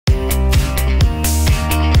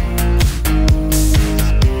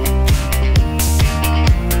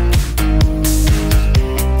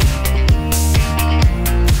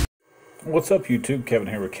What's up, YouTube? Kevin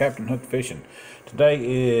here with Capt'N Hook'd Fishing. Today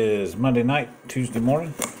is Monday night, Tuesday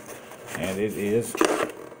morning, and it is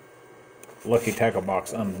Lucky Tackle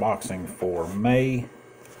Box unboxing for May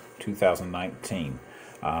 2019.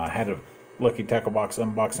 I had a Lucky Tackle Box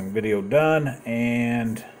unboxing video done,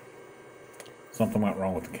 and something went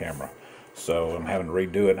wrong with the camera. So I'm having to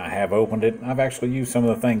redo it, and I have opened it. I've actually used some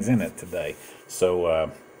of the things in it today. So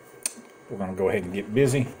we're going to go ahead and get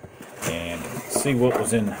busy and see what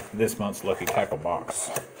was in this month's Lucky Tackle Box.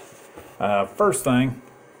 First thing,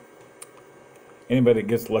 anybody that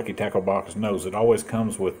gets the Lucky Tackle Box knows it always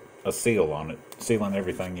comes with a seal on it, sealing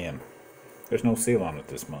everything in. There's no seal on it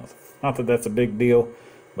this month. Not that that's a big deal,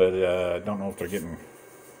 but I don't know if they're getting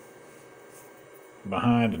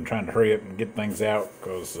behind and trying to hurry up and get things out,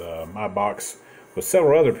 because my box with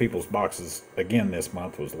several other people's boxes again this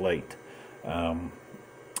month was late.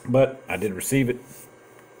 But I did receive it,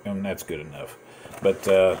 and that's good enough.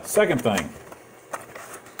 But second thing,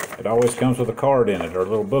 it always comes with a card in it, or a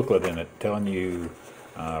little booklet in it, telling you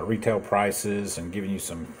retail prices and giving you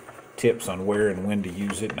some tips on where and when to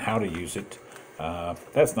use it and how to use it.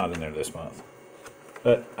 That's not in there this month,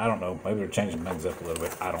 but I don't know, maybe they're changing things up a little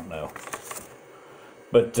bit, I don't know.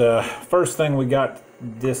 But first thing we got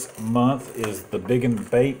this month is the Benton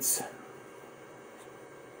Baits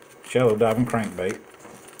shallow diving crankbait.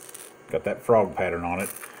 Got that frog pattern on it.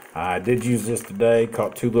 I did use this today.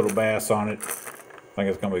 Caught 2 little bass on it. I think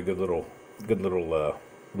it's going to be a good little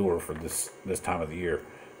lure for this time of the year.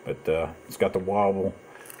 But it's got the wobble.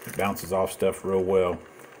 It bounces off stuff real well.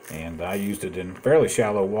 And I used it in fairly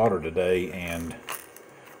shallow water today and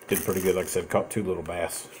did pretty good. Like I said, caught 2 little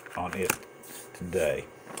bass on it today.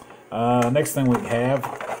 Next thing we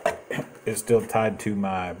have is still tied to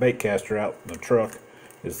my bait caster out in the truck,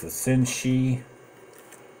 is the Cincy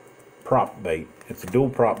prop bait. It's a dual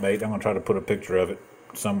prop bait. I'm going to try to put a picture of it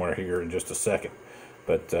somewhere here in just a second.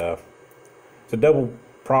 But it's a double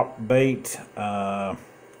prop bait. I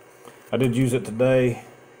did use it today.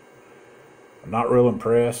 I'm not real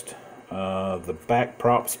impressed. The back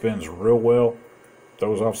prop spins real well,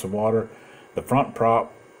 throws off some water. The front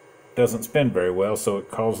prop doesn't spin very well, so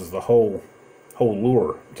it causes the whole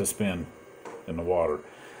lure to spin in the water.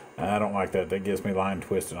 I don't like that. That gives me line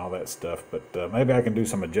twist and all that stuff. But maybe I can do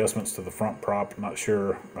some adjustments to the front prop. I'm not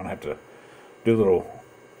sure. I'm going to have to do a little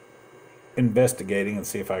investigating and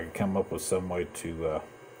see if I can come up with some way to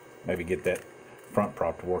maybe get that front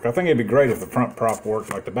prop to work. I think it'd be great if the front prop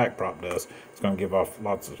worked like the back prop does. It's going to give off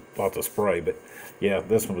lots of spray. But yeah,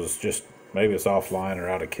 this one was just, maybe it's offline or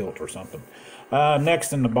out of kilt or something.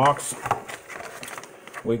 Next in the box,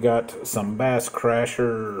 we got some Bass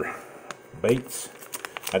Crasher baits.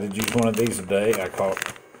 I did use one of these today. I caught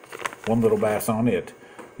 1 little bass on it.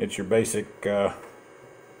 It's your basic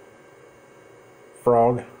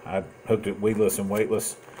frog. I hooked it weedless and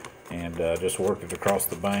weightless and just worked it across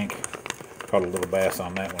the bank. Caught a little bass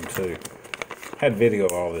on that one too. Had video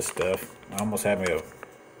of all this stuff. I almost had me a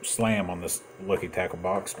slam on this Lucky Tackle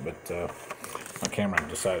Box, but my camera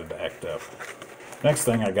decided to act up. Next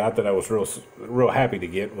thing I got that I was real happy to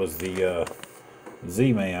get was the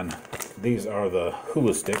Z-Man. These are the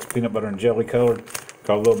hula sticks, peanut butter and jelly colored.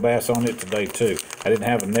 Caught a little bass on it today too. I didn't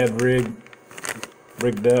have a Ned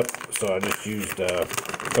rigged up, so I just used a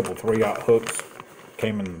couple 3/0 hooks.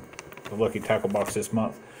 Came in the Lucky Tackle Box this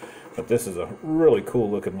month. But this is a really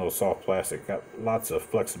cool looking little soft plastic. Got lots of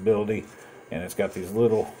flexibility, and it's got these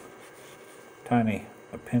little tiny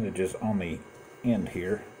appendages on the end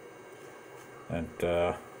here. And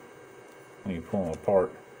when you pull them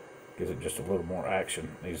apart, gives it just a little more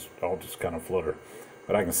action. These all just kind of flutter.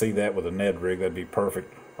 But I can see that with a Ned rig, that'd be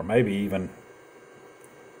perfect. Or maybe even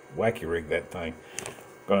wacky rig that thing.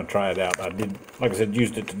 Gonna try it out. I did, like I said,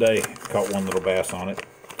 used it today. Caught 1 little bass on it.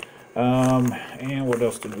 And what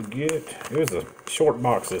else did we get? It was a short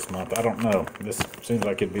box this month. I don't know. This seems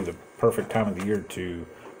like it'd be the perfect time of the year to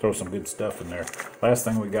throw some good stuff in there. Last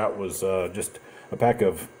thing we got was just a pack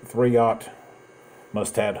of 3/0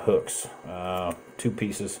 must-have hooks. 2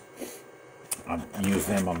 pieces. I used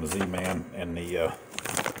them on the Z-Man and the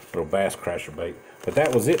little Bass Crasher bait. But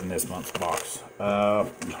that was it in this month's box. A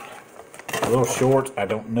little short, I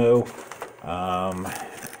don't know. I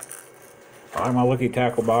like my Lucky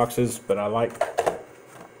Tackle boxes, but I like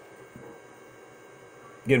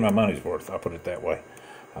getting my money's worth, I'll put it that way.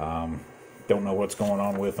 Don't know what's going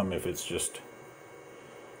on with them, if it's just,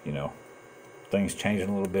 you know, things changing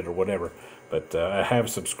a little bit or whatever. But I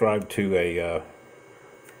have subscribed to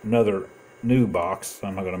another new box.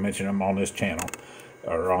 I'm not going to mention them on this channel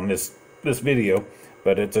or on this video,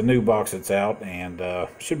 but it's a new box that's out, and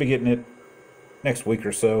should be getting it next week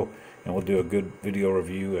or so, and we'll do a good video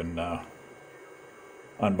review and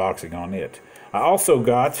unboxing on it. I also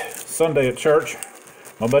got Sunday at church.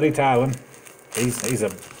 My buddy Tylen, he's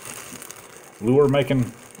a lure making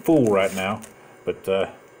fool right now, but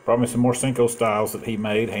brought me some more Cinco styles that he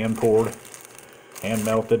made, hand poured, hand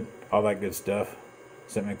melted, all that good stuff.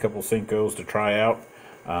 Sent me a couple Cincos to try out.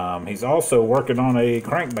 He's also working on a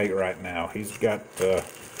crankbait right now. He's got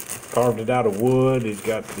carved it out of wood. He's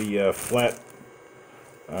got the flat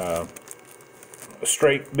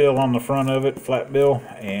straight bill on the front of it, flat bill,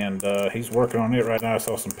 and he's working on it right now. I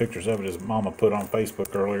saw some pictures of it his mama put on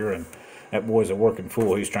Facebook earlier, and that boy's a working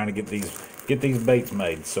fool. He's trying to get these baits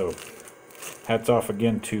made. So hats off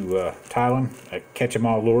again to Tylen at Catch 'Em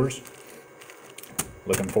All Lures.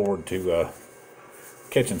 Looking forward to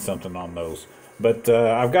catching something on those. But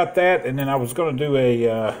I've got that, and then I was going to do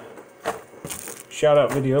a shout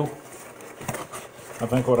out video. I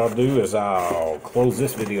think what I'll do is I'll close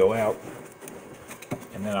this video out,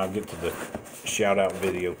 and then I'll get to the shout out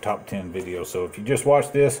video, top 10 video. So if you just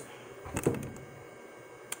watched this,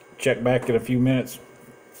 check back in a few minutes.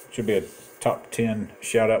 Should be a top 10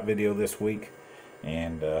 shout out video this week,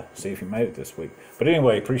 and see if you made it this week. But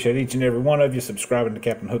anyway, appreciate each and every one of you subscribing to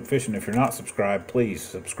Captain Hook Fishing. If you're not subscribed, please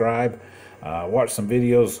subscribe. Watch some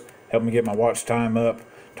videos, help me get my watch time up,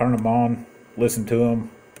 turn them on, listen to them,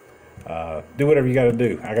 do whatever you got to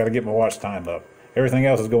do. I got to get my watch time up. Everything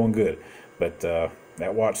else is going good, but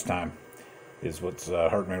that watch time is what's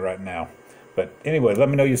hurting me right now. But anyway, let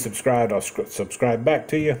me know you subscribed. I'll subscribe back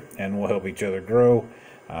to you, and we'll help each other grow.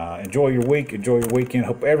 Enjoy your week, enjoy your weekend.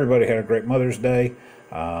 Hope everybody had a great Mother's Day.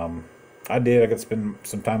 I did. I got to spend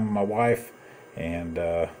some time with my wife, and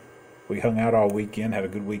we hung out all weekend, had a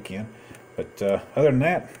good weekend. But other than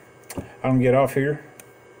that, I'm gonna get off here.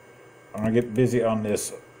 I'm gonna get busy on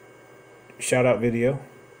this shout out video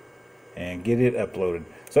and get it uploaded.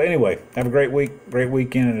 So anyway, have a great week, great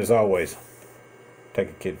weekend, and as always, take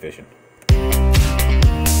a kid fishing.